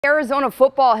Arizona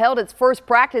football held its first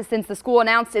practice since the school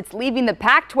announced it's leaving the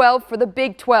Pac-12 for the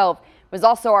Big 12. It was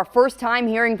also our first time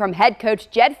hearing from head coach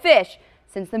Jedd Fisch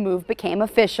since the move became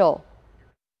official.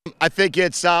 I think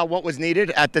it's what was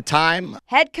needed at the time.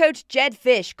 Head coach Jedd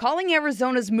Fisch calling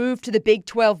Arizona's move to the Big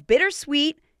 12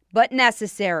 bittersweet but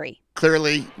necessary.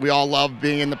 Clearly, we all love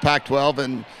being in the Pac-12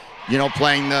 and,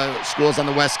 playing the schools on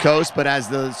the West Coast, but as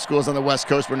the schools on the West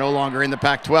Coast were no longer in the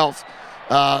Pac-12,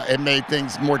 it made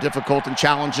things more difficult and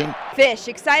challenging. Fisch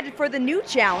excited for the new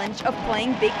challenge of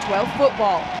playing Big 12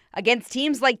 football against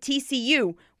teams like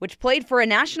TCU, which played for a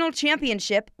national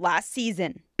championship last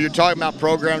season. You're talking about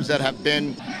programs that have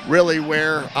been really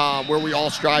where we all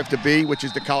strive to be, which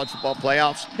is the college football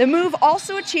playoffs. The move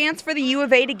also a chance for the U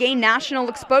of A to gain national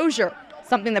exposure,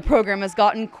 something the program has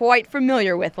gotten quite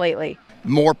familiar with lately.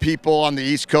 More people on the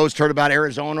East Coast heard about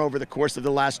Arizona over the course of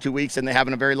the last 2 weeks than they have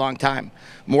in a very long time.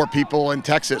 More people in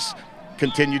Texas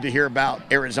continue to hear about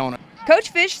Arizona.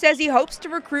 Coach Fisch says he hopes to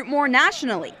recruit more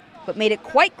nationally, but made it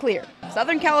quite clear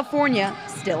Southern California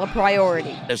still a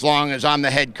priority. As long as I'm the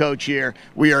head coach here,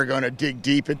 we are going to dig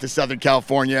deep into Southern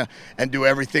California and do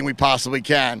everything we possibly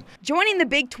can. Joining the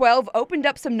Big 12 opened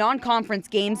up some non-conference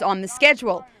games on the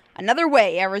schedule. Another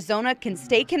way Arizona can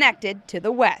stay connected to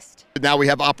the West. Now we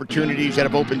have opportunities that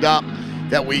have opened up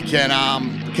that we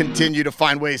can continue to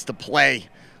find ways to play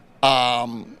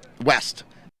West.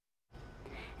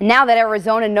 Now that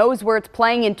Arizona knows where it's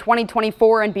playing in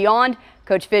 2024 and beyond,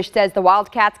 Coach Fisch says the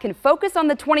Wildcats can focus on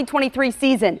the 2023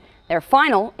 season, their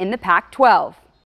final in the Pac-12.